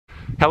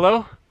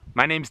Hello,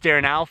 my name's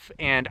Darren Alf,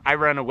 and I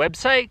run a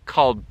website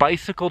called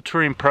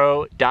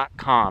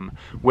bicycletouringpro.com,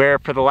 where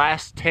for the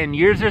last 10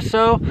 years or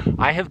so,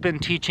 I have been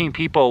teaching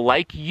people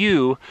like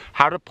you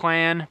how to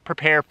plan,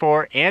 prepare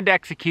for, and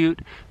execute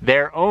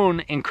their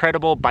own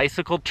incredible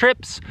bicycle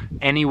trips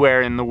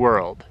anywhere in the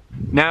world.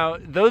 Now,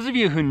 those of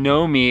you who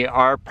know me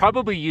are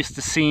probably used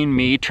to seeing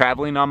me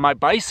traveling on my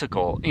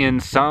bicycle in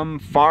some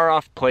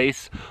far-off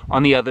place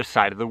on the other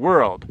side of the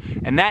world,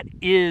 and that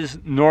is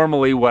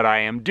normally what I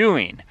am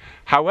doing.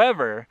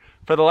 However,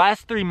 for the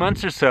last 3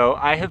 months or so,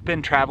 I have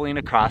been traveling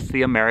across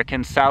the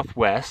American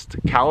Southwest,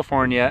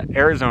 California,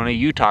 Arizona,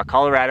 Utah,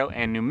 Colorado,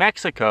 and New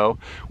Mexico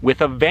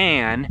with a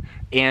van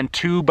and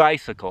 2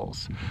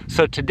 bicycles.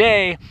 So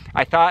today,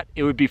 I thought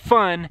it would be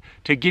fun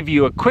to give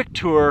you a quick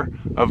tour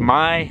of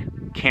my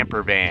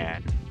camper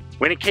van.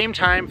 When it came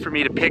time for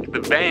me to pick the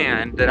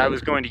van that I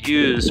was going to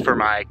use for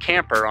my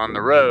camper on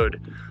the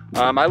road,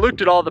 I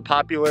looked at all the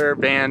popular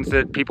vans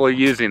that people are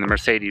using, the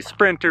Mercedes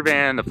Sprinter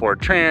van, the Ford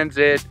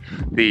Transit,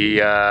 the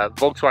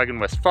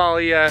Volkswagen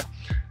Westfalia,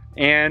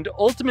 and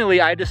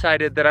ultimately I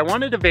decided that I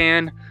wanted a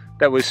van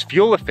that was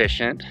fuel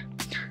efficient,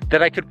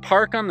 that I could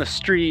park on the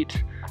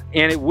street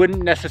and it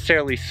wouldn't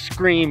necessarily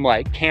scream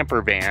like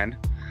camper van,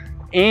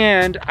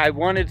 and I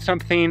wanted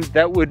something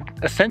that would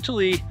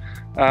essentially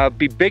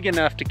be big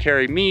enough to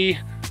carry me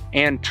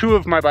and 2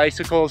 of my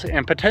bicycles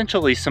and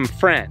potentially some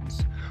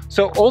friends.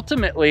 So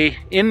ultimately,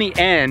 in the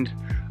end,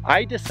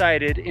 I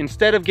decided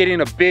instead of getting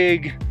a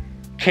big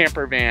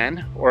camper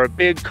van or a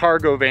big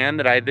cargo van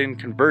that I then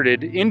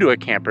converted into a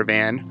camper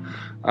van,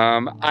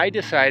 I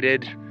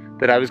decided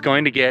that I was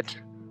going to get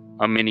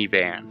a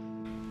minivan.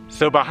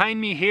 So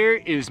behind me here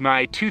is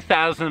my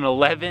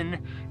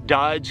 2011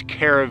 Dodge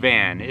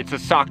Caravan. It's a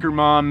soccer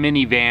mom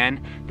minivan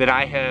that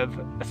I have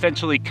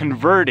essentially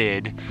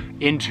converted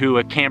into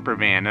a camper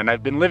van, and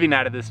I've been living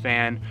out of this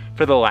van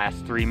for the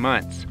last 3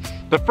 months.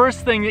 The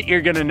first thing that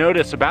you're gonna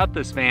notice about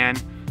this van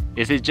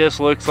is it just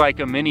looks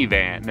like a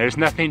minivan. There's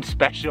nothing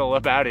special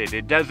about it.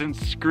 It doesn't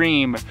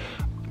scream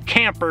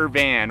camper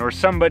van or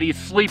somebody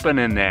sleeping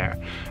in there.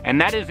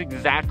 And that is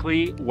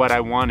exactly what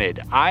I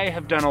wanted. I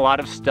have done a lot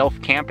of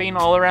stealth camping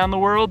all around the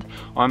world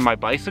on my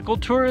bicycle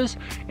tours,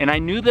 and I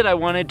knew that I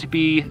wanted to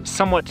be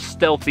somewhat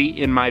stealthy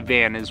in my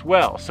van as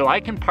well. So I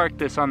can park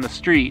this on the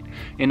street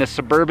in a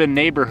suburban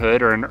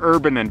neighborhood or an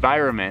urban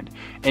environment,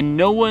 and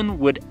no one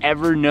would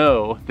ever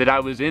know that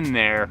I was in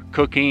there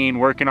cooking,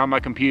 working on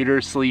my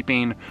computer,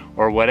 sleeping,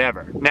 or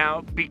whatever.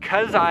 Now,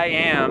 because I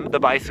am the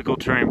Bicycle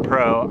Touring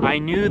Pro, I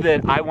knew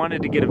that I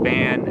wanted to get a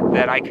van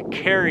that I could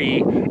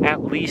carry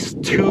at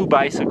least 2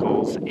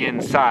 bicycles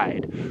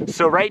inside.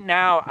 So right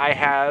now I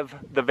have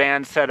the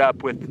van set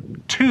up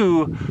with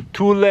 2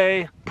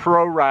 Thule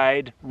Pro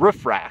Ride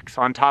roof racks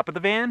on top of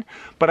the van,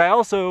 but I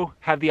also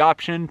have the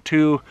option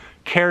to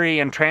carry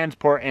and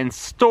transport and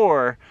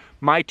store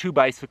my 2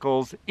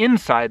 bicycles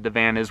inside the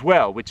van as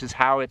well, which is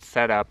how it's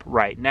set up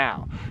right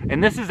now.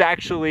 And this is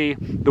actually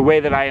the way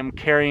that I am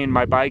carrying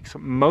my bikes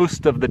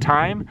most of the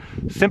time,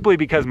 simply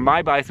because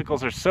my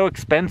bicycles are so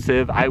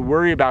expensive, I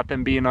worry about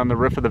them being on the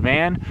roof of the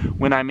van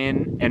when I'm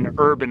in an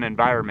urban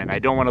environment. I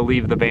don't want to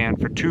leave the van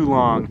for too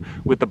long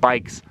with the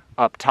bikes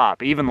up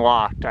top. Even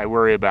locked, I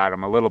worry about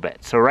them a little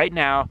bit. So right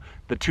now,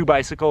 the 2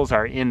 bicycles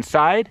are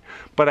inside,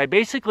 but I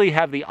basically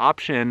have the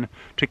option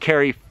to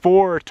carry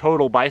 4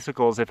 total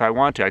bicycles if I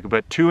want to. I could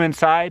put 2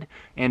 inside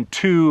and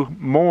 2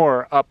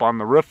 more up on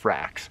the roof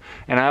racks.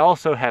 And I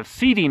also have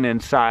seating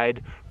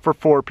inside for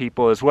 4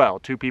 people as well.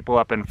 2 people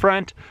up in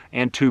front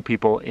and 2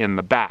 people in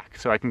the back.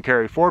 So I can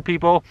carry 4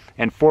 people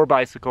and 4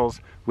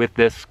 bicycles with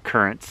this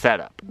current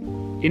setup.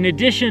 In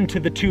addition to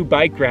the 2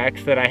 bike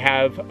racks that I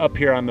have up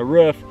here on the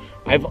roof,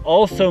 I've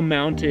also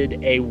mounted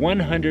a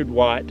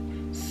 100-watt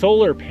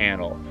solar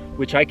panel,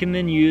 which I can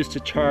then use to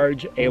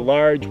charge a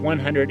large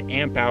 100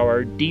 amp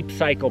hour deep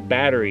cycle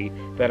battery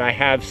that I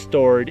have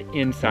stored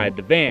inside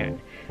the van.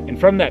 And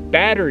from that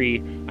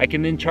battery, I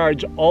can then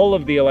charge all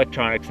of the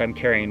electronics I'm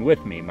carrying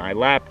with me. My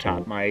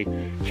laptop, my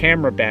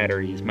camera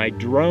batteries, my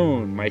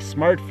drone, my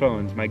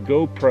smartphones, my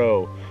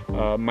GoPro,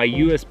 my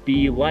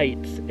USB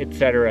lights,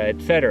 etc.,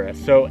 etc.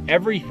 So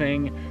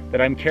everything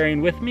that I'm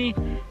carrying with me,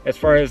 as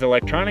far as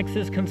electronics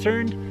is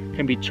concerned,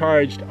 can be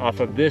charged off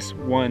of this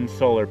one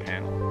solar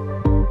panel.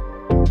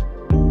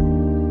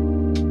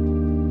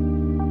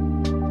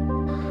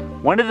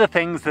 One of the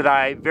things that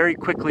I very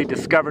quickly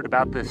discovered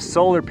about this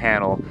solar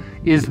panel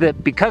is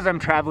that because I'm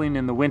traveling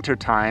in the winter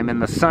time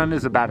and the sun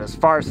is about as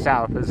far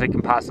south as it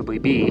can possibly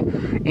be,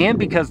 and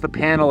because the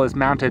panel is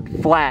mounted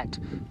flat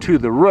to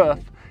the roof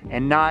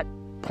and not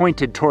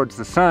pointed towards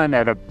the sun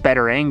at a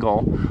better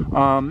angle,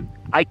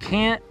 I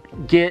can't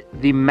get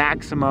the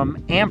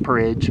maximum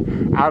amperage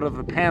out of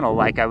the panel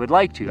like I would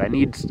like to. I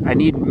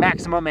need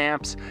maximum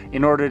amps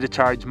in order to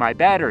charge my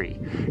battery.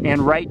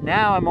 And right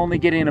now I'm only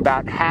getting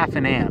about half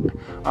an amp.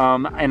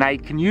 And I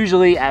can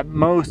usually at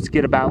most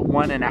get about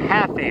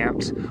 1.5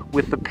 amps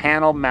with the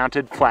panel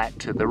mounted flat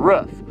to the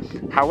roof.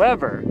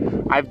 However,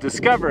 I've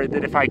discovered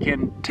that if I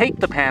can take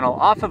the panel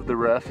off of the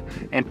roof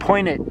and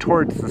point it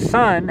towards the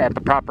sun at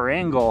the proper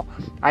angle,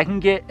 I can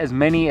get as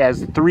many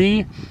as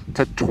 3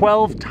 to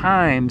 12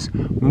 times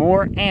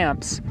more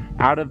amps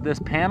out of this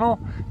panel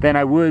than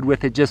I would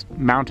with it just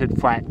mounted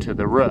flat to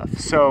the roof.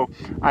 So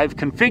I've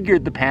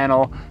configured the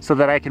panel so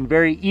that I can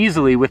very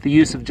easily, with the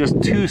use of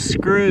just 2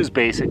 screws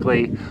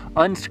basically,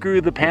 unscrew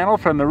the panel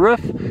from the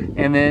roof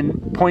and then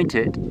point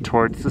it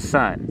towards the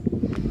sun.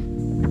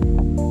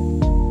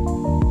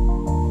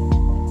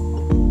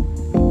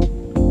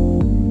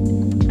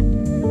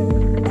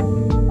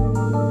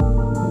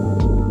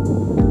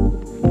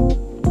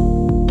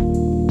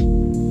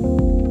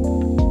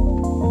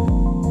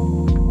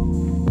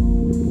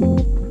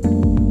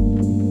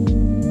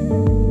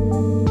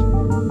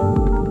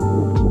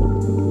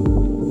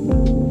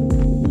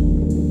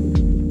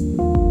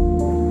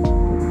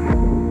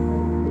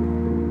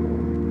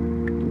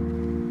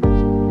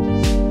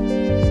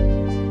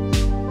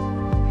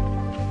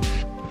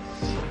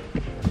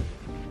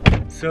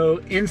 So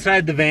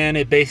inside the van,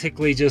 it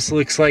basically just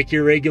looks like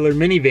your regular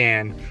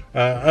minivan.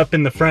 Up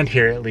in the front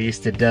here, at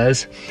least, it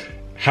does.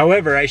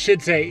 However, I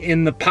should say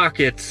in the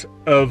pockets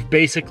of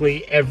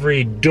basically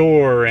every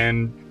door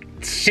and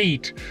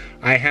seat,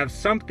 I have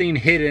something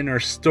hidden or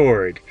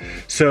stored.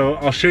 So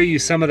I'll show you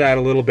some of that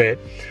a little bit.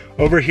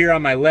 Over here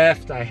on my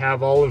left, I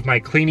have all of my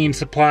cleaning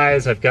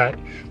supplies. I've got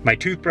my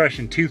toothbrush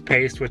and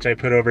toothpaste, which I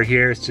put over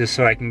here just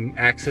so I can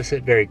access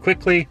it very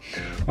quickly.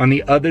 On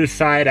the other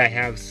side, I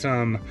have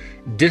some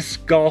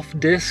disc golf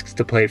discs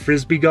to play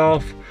frisbee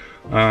golf.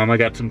 I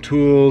got some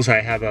tools.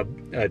 I have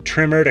a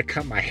trimmer to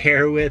cut my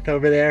hair with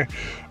over there.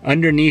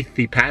 Underneath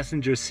the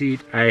passenger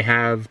seat, I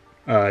have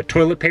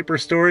toilet paper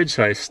storage,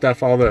 so I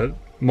stuff all the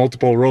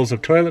multiple rolls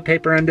of toilet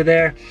paper under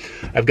there.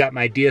 I've got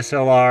my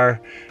DSLR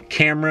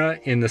camera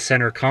in the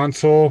center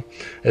console,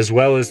 as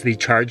well as the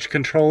charge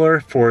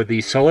controller for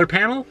the solar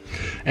panel.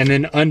 And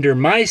then under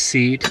my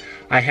seat,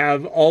 I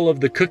have all of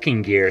the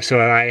cooking gear. So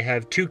I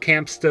have 2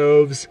 camp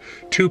stoves,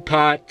 2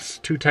 pots,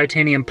 2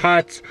 titanium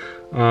pots,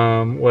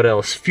 what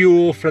else?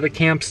 Fuel for the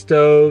camp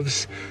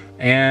stoves,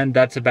 and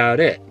that's about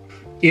it.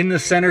 In the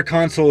center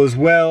console as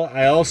well,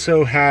 I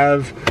also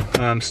have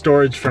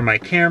storage for my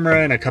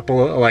camera and a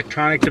couple of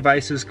electronic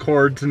devices,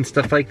 cords and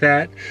stuff like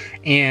that.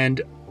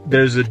 And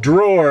there's a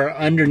drawer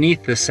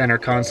underneath the center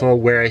console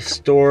where I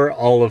store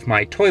all of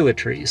my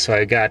toiletries. So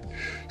I got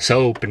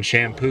soap and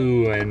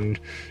shampoo and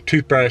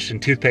toothbrush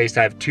and toothpaste.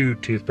 I have 2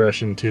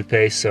 toothbrush and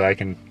toothpaste so I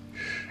can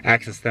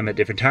access them at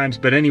different times.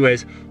 But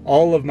anyways,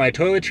 all of my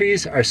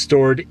toiletries are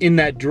stored in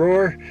that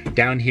drawer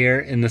down here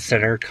in the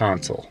center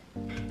console.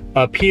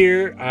 Up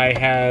here, I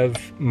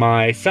have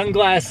my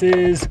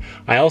sunglasses.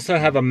 I also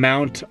have a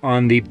mount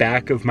on the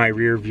back of my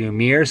rear view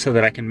mirror so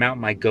that I can mount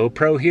my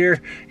GoPro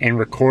here and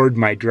record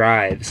my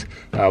drives,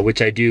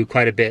 which I do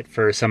quite a bit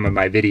for some of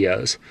my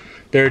videos.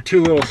 There are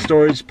 2 little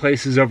storage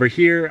places over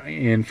here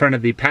in front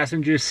of the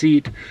passenger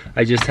seat.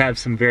 I just have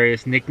some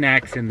various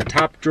knickknacks in the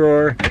top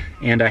drawer,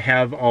 and I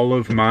have all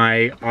of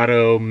my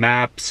auto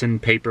maps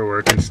and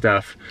paperwork and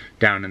stuff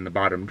down in the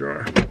bottom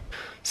drawer.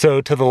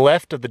 So to the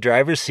left of the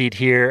driver's seat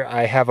here,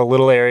 I have a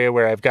little area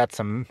where I've got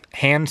some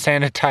hand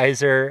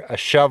sanitizer, a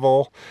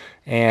shovel,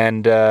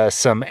 and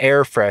some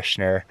air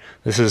freshener.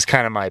 This is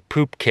kind of my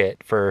poop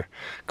kit for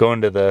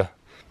going to the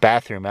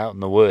bathroom out in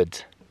the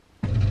woods.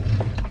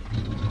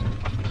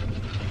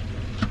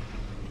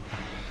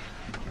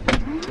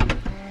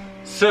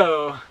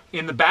 So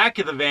in the back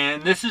of the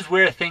van, this is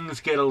where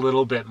things get a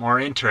little bit more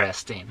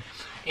interesting.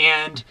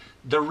 And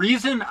the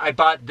reason I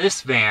bought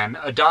this van,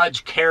 a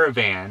Dodge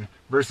Caravan,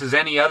 versus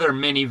any other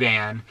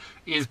minivan,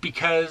 is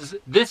because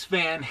this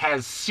van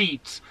has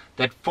seats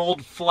that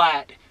fold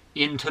flat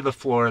into the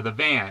floor of the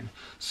van.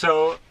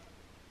 So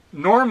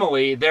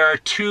normally there are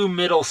 2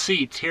 middle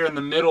seats here in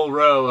the middle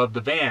row of the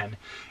van,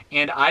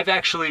 and I've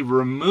actually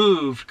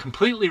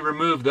completely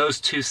removed those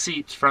 2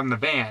 seats from the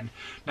van.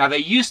 Now they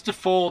used to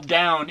fold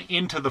down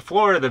into the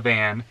floor of the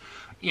van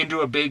into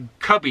a big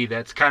cubby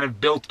that's kind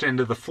of built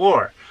into the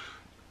floor.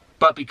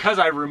 But because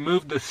I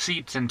removed the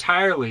seats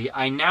entirely,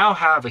 I now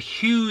have a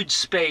huge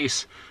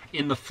space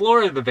in the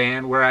floor of the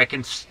van where I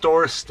can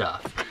store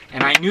stuff.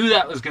 And I knew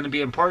that was going to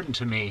be important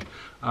to me.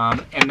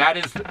 And that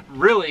is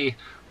really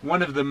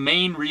one of the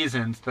main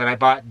reasons that I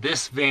bought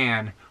this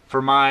van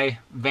for my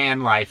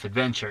van life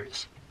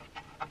adventures.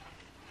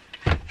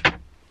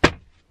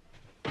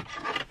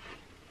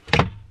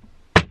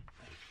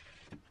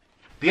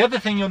 The other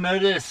thing you'll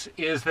notice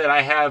is that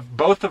I have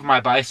both of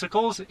my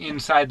bicycles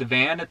inside the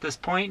van at this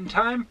point in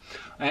time.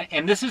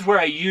 And this is where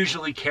I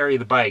usually carry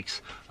the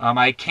bikes.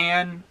 I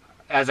can,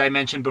 as I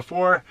mentioned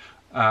before,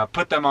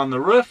 put them on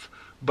the roof,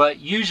 but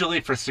usually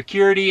for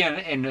security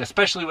and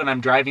especially when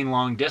I'm driving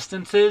long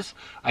distances,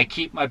 I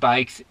keep my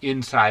bikes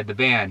inside the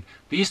van.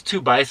 These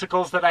 2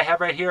 bicycles that I have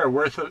right here are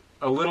worth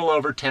a little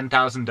over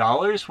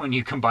 $10,000 when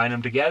you combine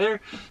them together.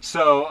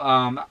 So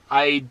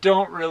I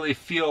don't really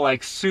feel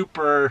like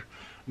super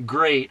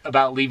great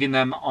about leaving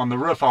them on the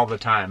roof all the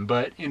time,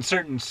 but in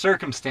certain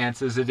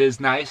circumstances it is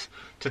nice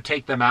to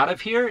take them out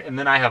of here, and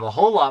then I have a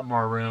whole lot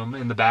more room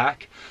in the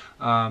back,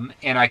 and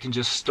I can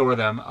just store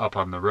them up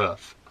on the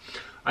roof.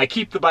 I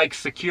keep the bikes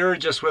secure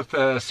just with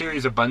a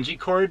series of bungee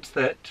cords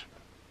that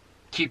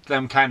keep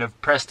them kind of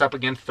pressed up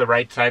against the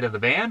right side of the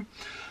van.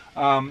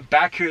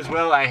 Back here as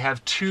well, I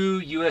have two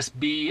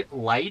USB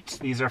lights.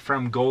 These are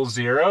from Goal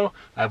Zero.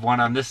 I have one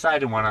on this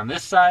side and one on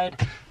this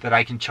side that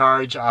I can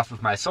charge off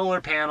of my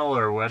solar panel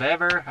or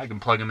whatever. I can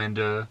plug them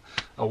into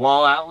a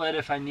wall outlet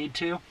if I need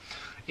to.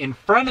 In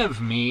front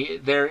of me,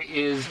 there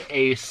is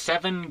a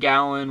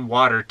 7-gallon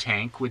water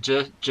tank, which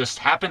just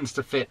happens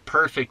to fit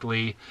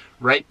perfectly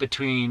right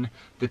between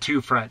the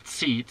two front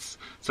seats.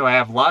 So I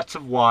have lots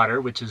of water,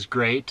 which is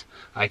great.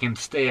 I can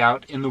stay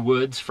out in the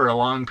woods for a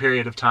long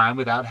period of time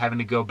without having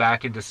to go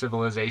back into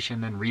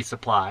civilization and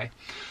resupply.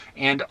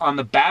 And on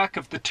the back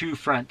of the two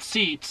front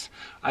seats,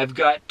 I've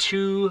got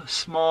two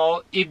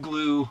small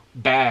igloo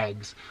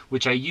bags,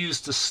 which I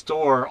use to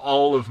store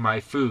all of my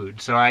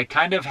food. So I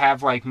kind of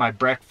have like my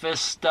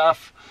breakfast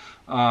stuff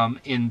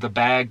in the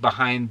bag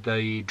behind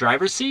the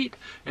driver's seat,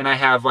 and I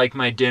have like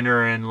my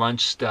dinner and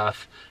lunch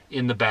stuff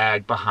in the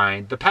bag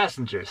behind the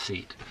passenger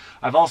seat.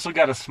 I've also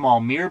got a small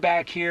mirror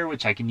back here,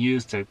 which I can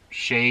use to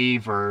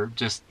shave or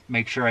just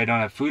make sure I don't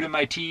have food in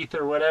my teeth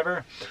or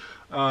whatever.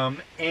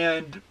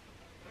 And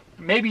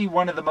maybe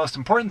one of the most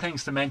important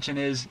things to mention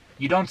is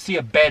you don't see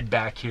a bed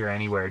back here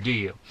anywhere, do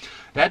you?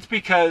 That's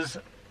because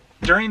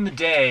during the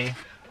day,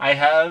 I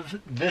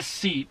have this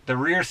seat, the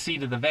rear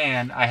seat of the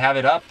van, I have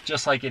it up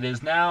just like it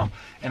is now,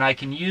 and I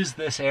can use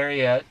this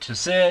area to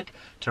sit,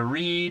 to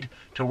read,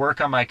 to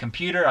work on my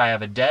computer. I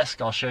have a desk,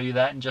 I'll show you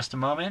that in just a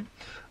moment.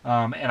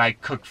 And I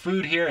cook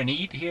food here and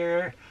eat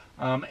here.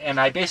 And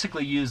I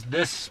basically use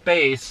this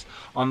space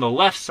on the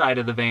left side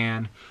of the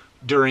van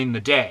during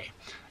the day.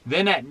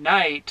 Then at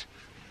night,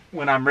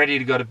 when I'm ready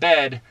to go to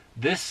bed,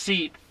 this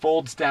seat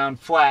folds down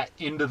flat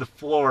into the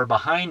floor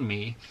behind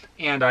me,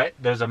 and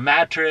there's a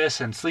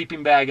mattress and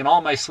sleeping bag, and all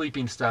my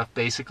sleeping stuff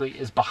basically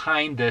is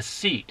behind this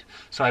seat.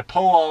 So I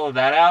pull all of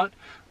that out,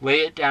 lay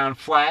it down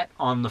flat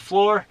on the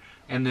floor,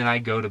 and then I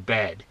go to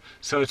bed.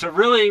 So it's a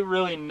really,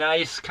 really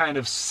nice kind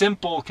of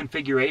simple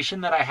configuration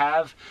that I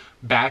have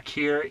back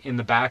here in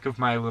the back of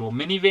my little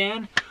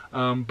minivan.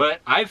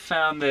 But I've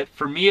found that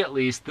for me at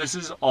least, this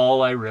is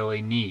all I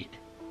really need.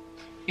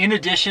 In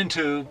addition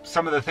to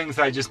some of the things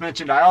that I just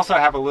mentioned, I also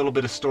have a little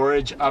bit of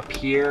storage up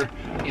here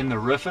in the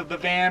roof of the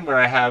van, where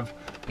I have,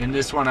 in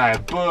this one I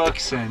have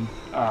books and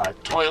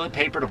toilet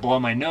paper to blow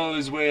my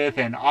nose with,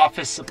 and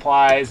office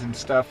supplies and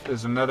stuff.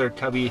 There's another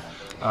cubby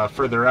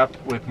further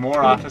up with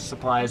more office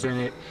supplies in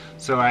it.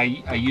 So I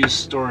use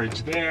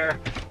storage there.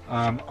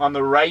 On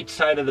the right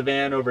side of the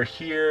van over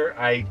here,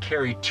 I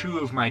carry two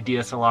of my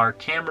DSLR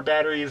camera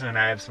batteries, and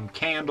I have some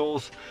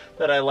candles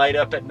that I light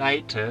up at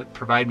night to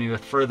provide me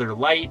with further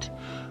light.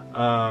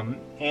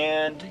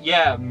 And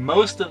yeah,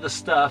 most of the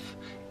stuff,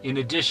 in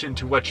addition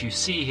to what you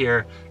see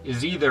here,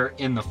 is either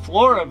in the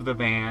floor of the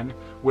van,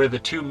 where the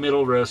two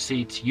middle row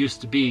seats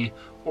used to be,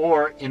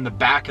 or in the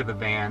back of the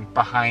van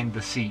behind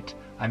the seat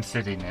I'm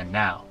sitting in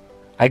now.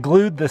 I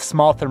glued the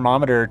small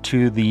thermometer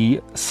to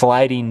the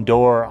sliding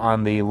door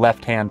on the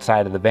left-hand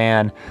side of the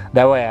van.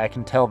 That way I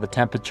can tell the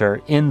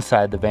temperature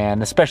inside the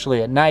van,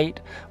 especially at night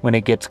when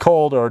it gets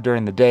cold, or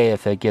during the day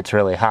if it gets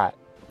really hot.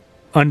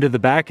 Under the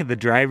back of the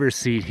driver's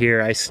seat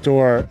here, I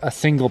store a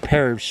single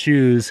pair of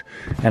shoes,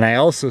 and I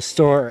also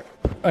store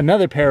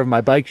another pair of my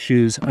bike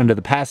shoes under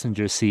the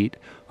passenger seat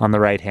on the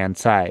right-hand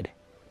side.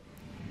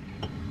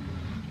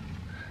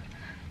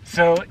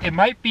 So it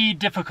might be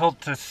difficult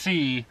to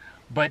see,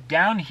 but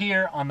down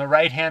here on the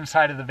right-hand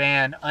side of the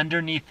van,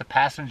 underneath the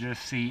passenger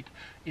seat,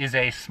 is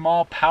a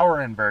small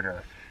power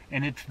inverter.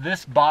 And it's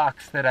this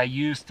box that I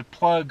use to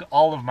plug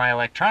all of my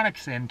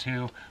electronics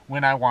into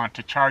when I want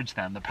to charge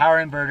them. The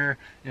power inverter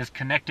is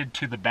connected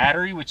to the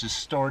battery, which is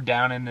stored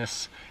down in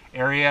this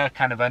area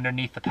kind of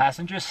underneath the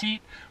passenger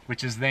seat,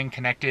 which is then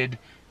connected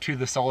to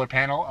the solar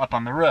panel up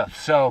on the roof.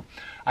 So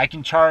I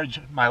can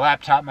charge my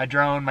laptop, my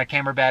drone, my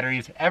camera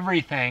batteries,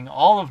 everything,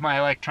 all of my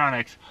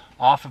electronics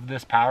off of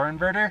this power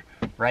inverter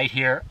right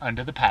here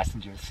under the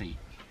passenger seat.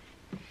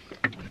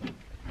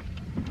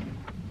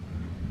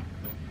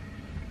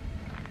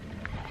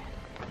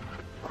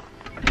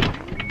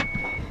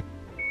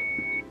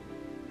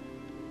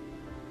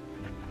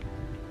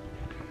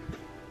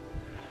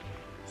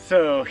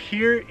 So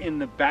here in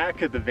the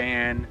back of the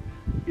van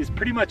is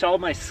pretty much all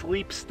my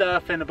sleep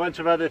stuff and a bunch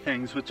of other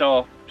things, which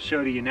I'll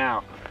show to you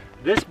now.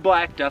 This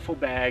black duffel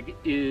bag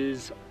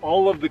is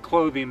all of the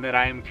clothing that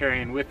I am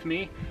carrying with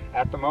me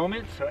at the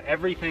moment. So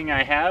everything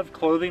I have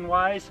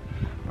clothing-wise,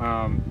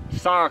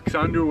 socks,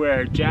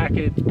 underwear,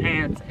 jackets,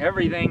 pants,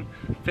 everything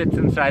fits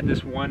inside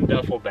this one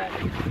duffel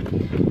bag.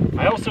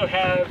 I also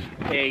have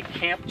a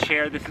camp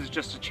chair. This is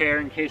just a chair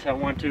in case I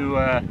want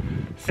to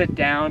sit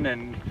down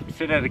and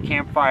sit at a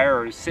campfire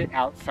or sit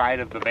outside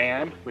of the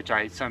van, which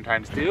I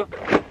sometimes do.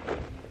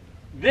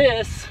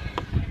 This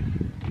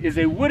is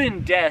a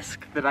wooden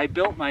desk that I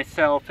built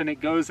myself, and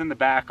it goes in the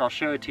back. I'll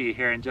show it to you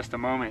here in just a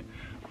moment.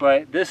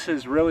 But this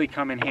has really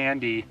come in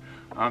handy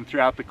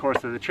throughout the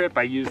course of the trip.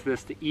 I use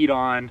this to eat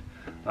on,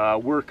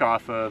 work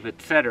off of,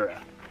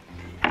 etc.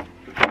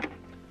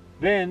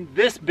 Then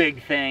this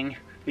big thing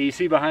that you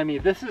see behind me,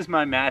 this is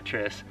my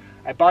mattress.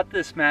 I bought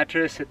this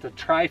mattress. It's a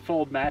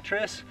tri-fold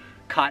mattress,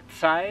 cot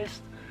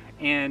sized,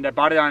 and I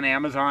bought it on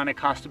Amazon. It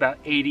cost about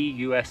 80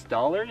 US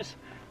dollars.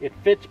 It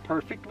fits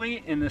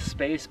perfectly in the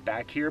space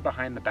back here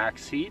behind the back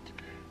seat.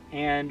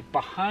 And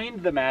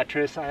behind the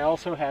mattress, I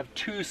also have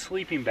 2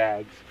 sleeping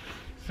bags.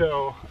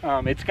 So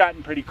it's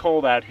gotten pretty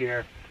cold out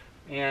here.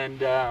 And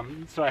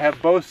so I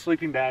have both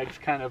sleeping bags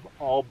kind of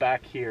all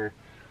back here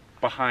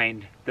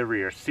behind the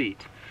rear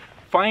seat.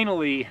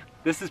 Finally,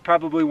 this is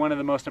probably one of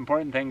the most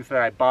important things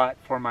that I bought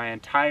for my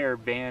entire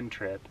van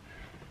trip.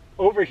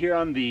 Over here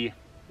on the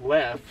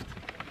left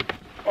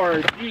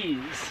are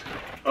these.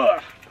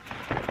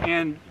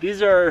 And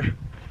these are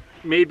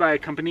made by a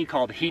company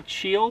called Heat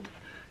Shield.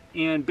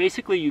 And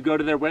basically you go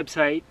to their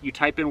website, you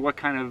type in what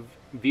kind of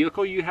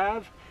vehicle you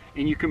have,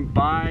 and you can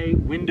buy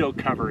window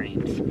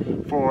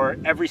coverings for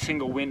every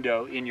single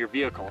window in your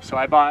vehicle. So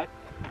I bought,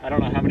 I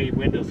don't know how many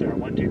windows there are,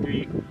 1, 2,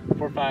 3,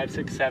 4, 5,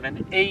 6,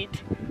 7,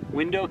 8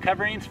 window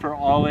coverings for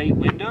all 8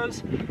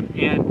 windows.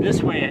 And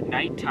this way at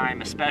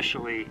nighttime,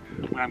 especially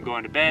when I'm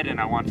going to bed and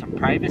I want some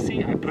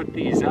privacy, I put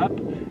these up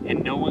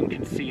and no one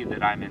can see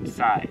that I'm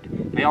inside.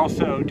 They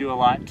also do a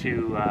lot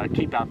to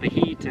keep out the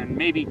heat and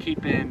maybe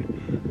keep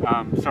in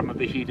some of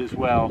the heat as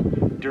well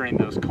during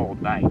those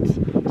cold nights.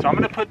 So I'm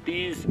going to put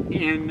these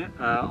in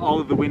all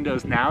of the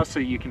windows now so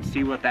you can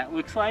see what that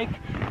looks like.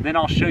 Then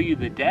I'll show you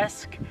the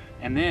desk,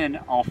 and then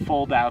I'll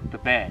fold out the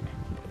bed.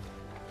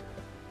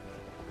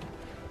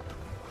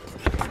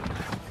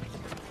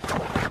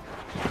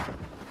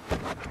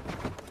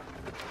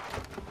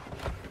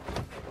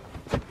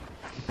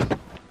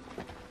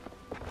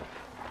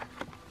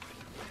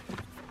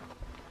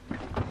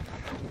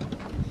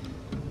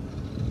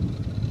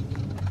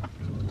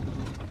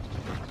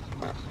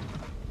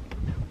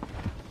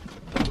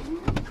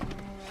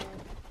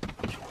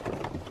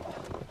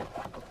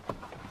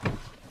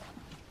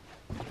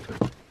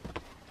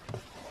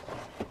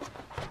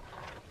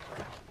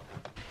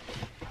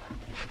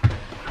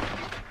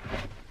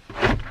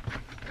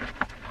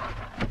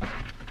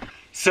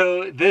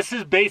 So this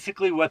is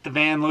basically what the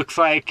van looks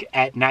like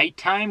at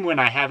nighttime when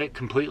I have it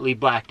completely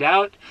blacked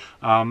out.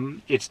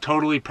 It's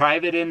totally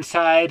private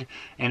inside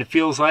and it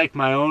feels like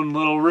my own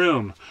little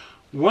room.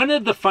 One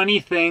of the funny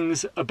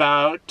things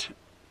about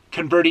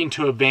converting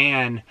to a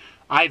van,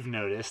 I've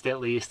noticed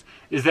at least,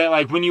 is that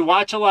like when you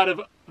watch a lot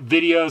of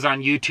videos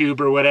on YouTube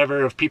or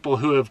whatever of people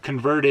who have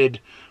converted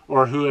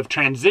or who have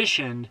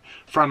transitioned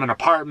from an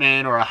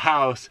apartment or a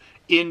house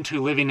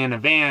into living in a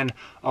van,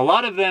 a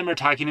lot of them are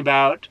talking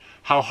about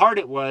how hard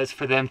it was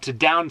for them to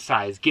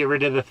downsize, get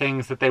rid of the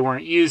things that they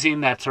weren't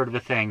using, that sort of a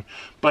thing.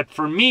 But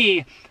for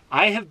me,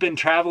 I have been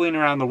traveling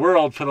around the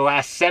world for the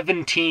last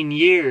 17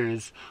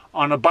 years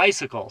on a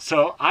bicycle.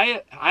 So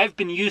I've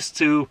been used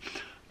to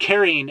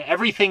carrying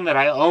everything that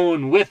I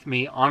own with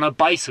me on a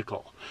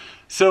bicycle.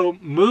 So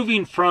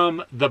moving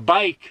from the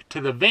bike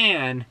to the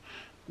van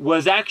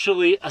was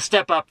actually a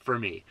step up for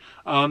me.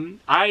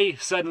 I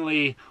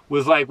suddenly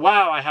was like,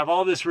 wow, I have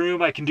all this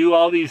room, I can do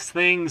all these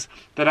things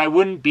that I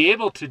wouldn't be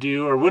able to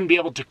do or wouldn't be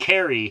able to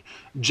carry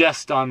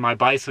just on my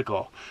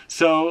bicycle.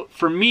 So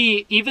for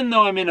me, even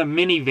though I'm in a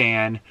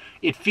minivan,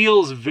 it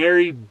feels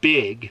very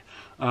big.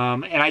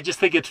 And I just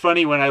think it's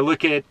funny when I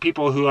look at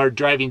people who are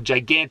driving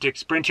gigantic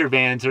Sprinter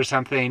vans or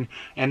something,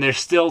 and they're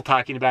still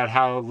talking about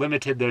how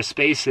limited their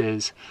space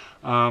is.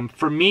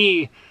 For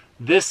me,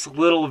 this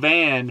little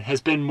van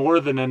has been more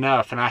than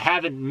enough, and I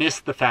haven't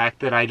missed the fact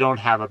that I don't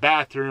have a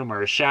bathroom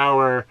or a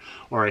shower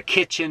or a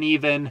kitchen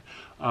even.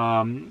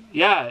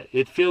 Yeah,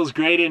 it feels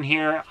great in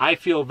here. I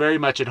feel very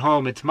much at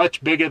home. It's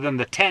much bigger than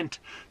the tent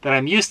that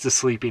I'm used to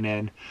sleeping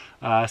in.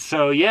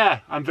 So yeah,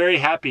 I'm very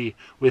happy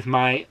with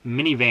my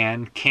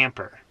minivan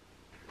camper.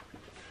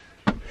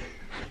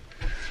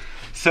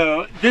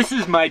 So this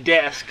is my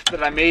desk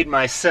that I made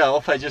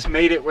myself. I just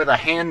made it with a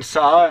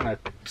handsaw and a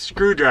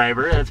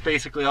screwdriver. That's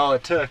basically all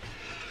it took.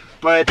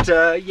 But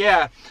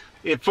yeah,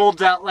 it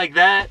folds out like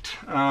that.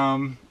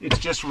 It's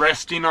just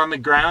resting on the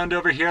ground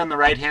over here on the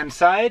right-hand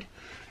side.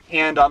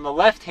 And on the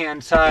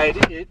left-hand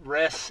side, it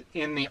rests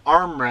in the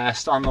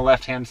armrest on the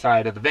left-hand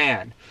side of the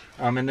van.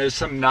 And there's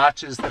some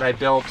notches that I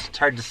built. It's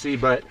hard to see,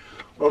 but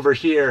over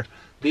here,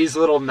 these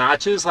little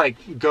notches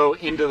like go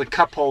into the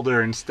cup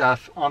holder and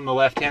stuff on the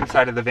left-hand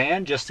side of the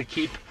van just to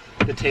keep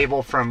the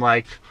table from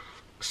like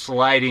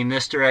sliding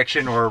this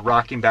direction or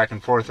rocking back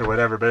and forth or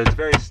whatever, but it's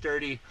very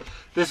sturdy.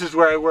 This is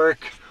where I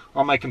work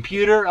on my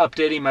computer,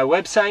 updating my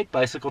website,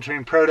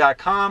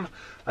 bicycletrainpro.com.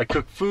 I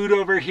cook food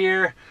over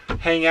here,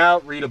 hang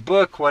out, read a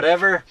book,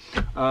 whatever.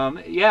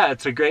 Yeah,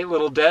 it's a great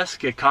little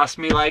desk. It cost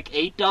me like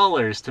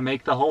 $8 to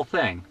make the whole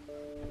thing.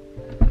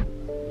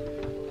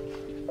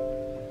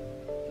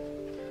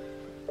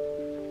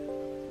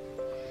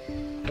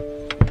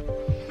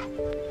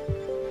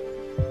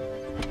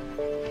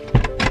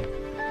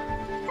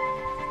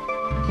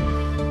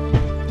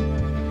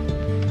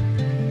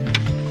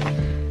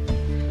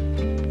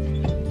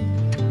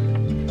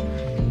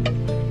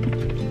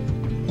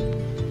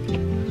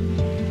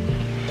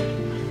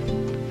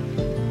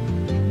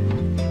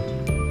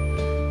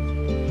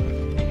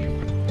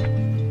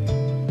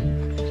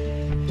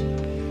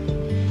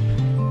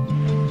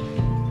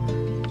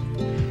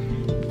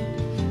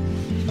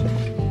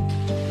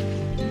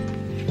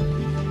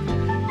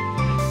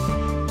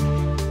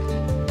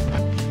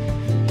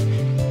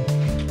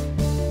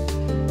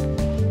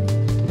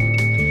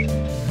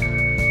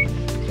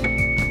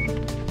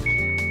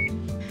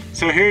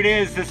 So here it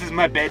is. This is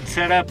my bed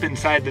setup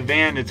inside the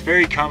van. It's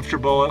very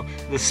comfortable.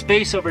 The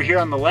space over here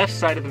on the left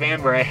side of the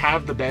van where I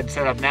have the bed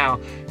set up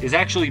now is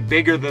actually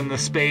bigger than the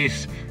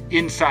space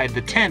inside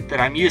the tent that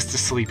I'm used to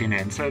sleeping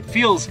in. So it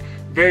feels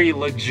very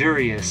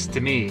luxurious to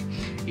me.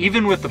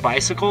 Even with the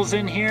bicycles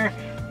in here,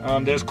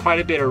 there's quite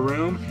a bit of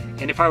room.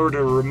 And if I were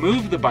to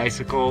remove the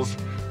bicycles,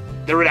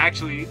 there would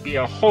actually be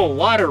a whole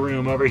lot of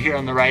room over here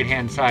on the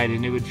right-hand side,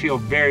 and it would feel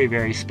very,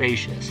 very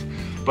spacious.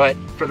 But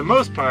for the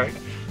most part,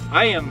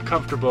 I am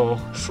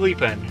comfortable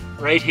sleeping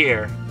right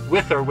here,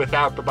 with or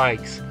without the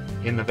bikes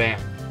in the van.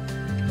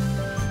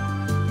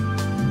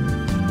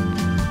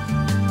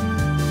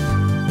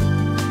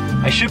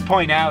 I should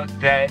point out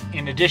that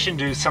in addition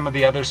to some of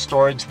the other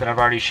storage that I've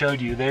already showed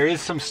you, there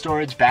is some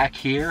storage back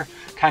here,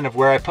 kind of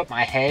where I put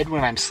my head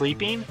when I'm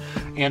sleeping.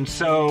 And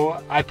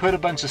so I put a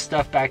bunch of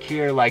stuff back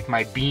here, like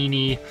my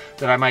beanie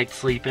that I might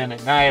sleep in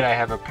at night. I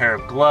have a pair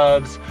of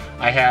gloves.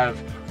 I have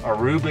a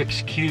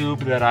Rubik's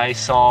Cube that I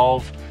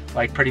solve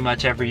like pretty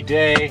much every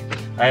day.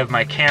 I have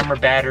my camera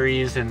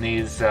batteries in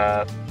these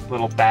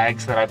little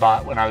bags that I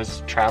bought when I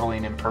was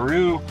traveling in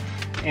Peru.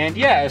 And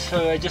yeah,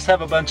 so I just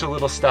have a bunch of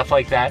little stuff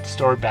like that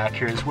stored back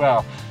here as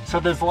well. So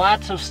there's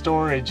lots of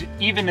storage,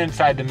 even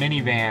inside the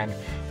minivan.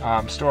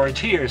 Storage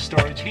here,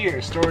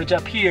 storage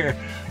up here,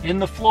 in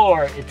the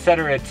floor,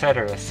 etc.,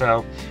 etc.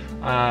 So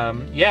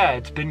yeah,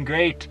 it's been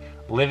great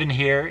living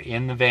here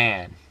in the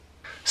van.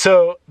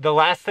 So the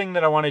last thing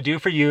that I want to do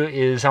for you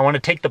is I want to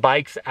take the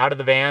bikes out of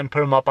the van,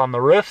 put them up on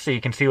the roof so you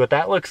can see what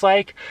that looks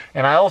like.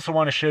 And I also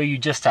want to show you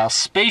just how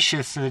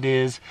spacious it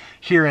is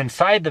here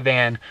inside the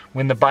van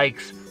when the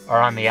bikes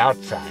are on the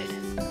outside.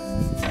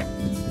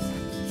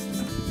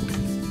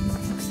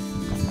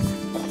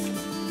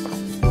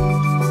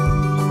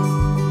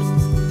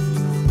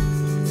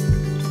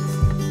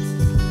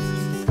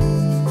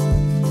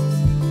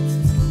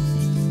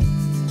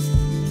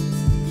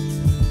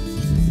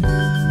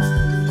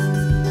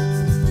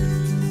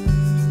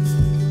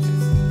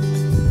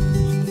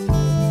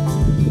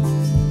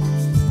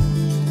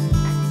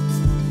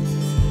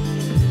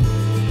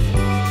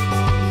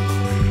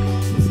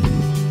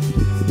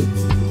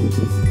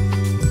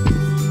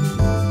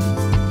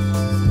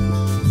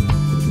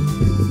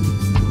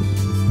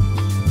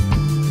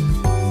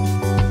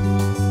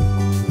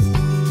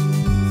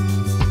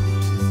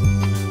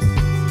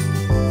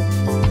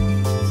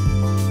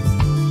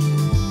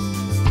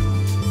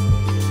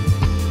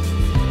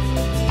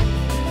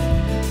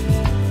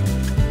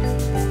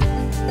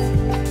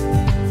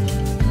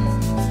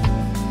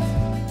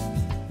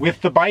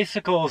 With the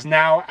bicycles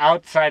now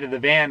outside of the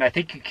van, I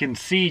think you can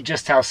see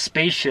just how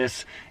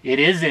spacious it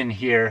is in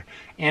here.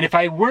 And if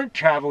I weren't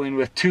traveling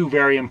with two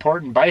very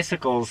important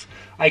bicycles,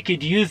 I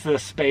could use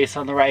this space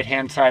on the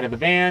right-hand side of the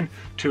van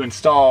to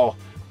install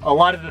a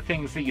lot of the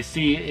things that you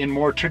see in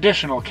more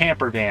traditional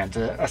camper vans.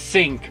 A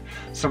sink,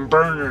 some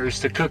burners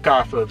to cook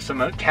off of,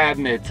 some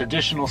cabinets,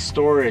 additional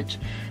storage,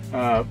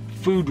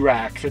 food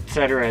racks,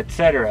 etc.,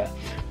 etc.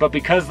 But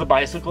because the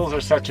bicycles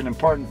are such an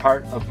important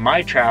part of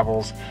my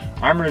travels,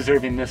 I'm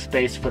reserving this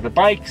space for the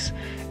bikes,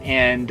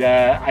 and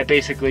I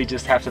basically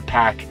just have to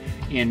pack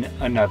in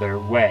another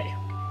way.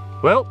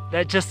 Well,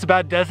 that just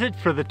about does it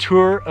for the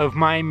tour of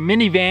my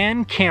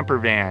minivan camper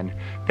van.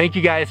 Thank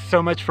you guys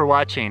so much for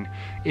watching.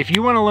 If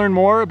you want to learn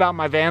more about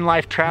my van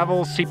life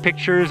travels, see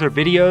pictures or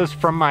videos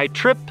from my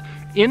trip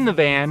in the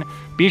van,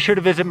 be sure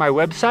to visit my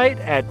website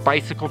at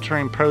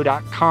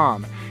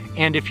bicycleterrainpro.com.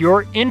 And if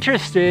you're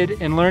interested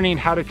in learning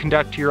how to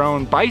conduct your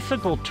own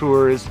bicycle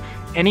tours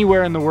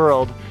anywhere in the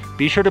world,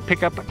 be sure to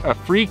pick up a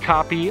free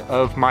copy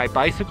of my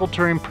Bicycle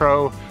Touring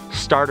Pro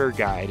Starter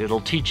Guide.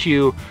 It'll teach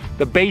you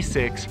the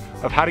basics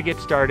of how to get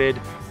started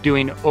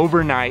doing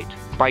overnight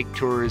bike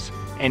tours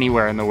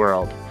anywhere in the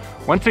world.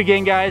 Once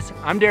again, guys,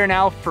 I'm Darren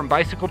Alf from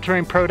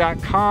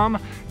bicycleterrainpro.com.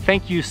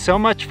 Thank you so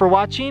much for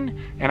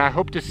watching, and I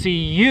hope to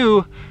see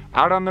you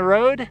out on the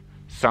road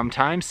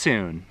sometime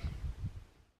soon.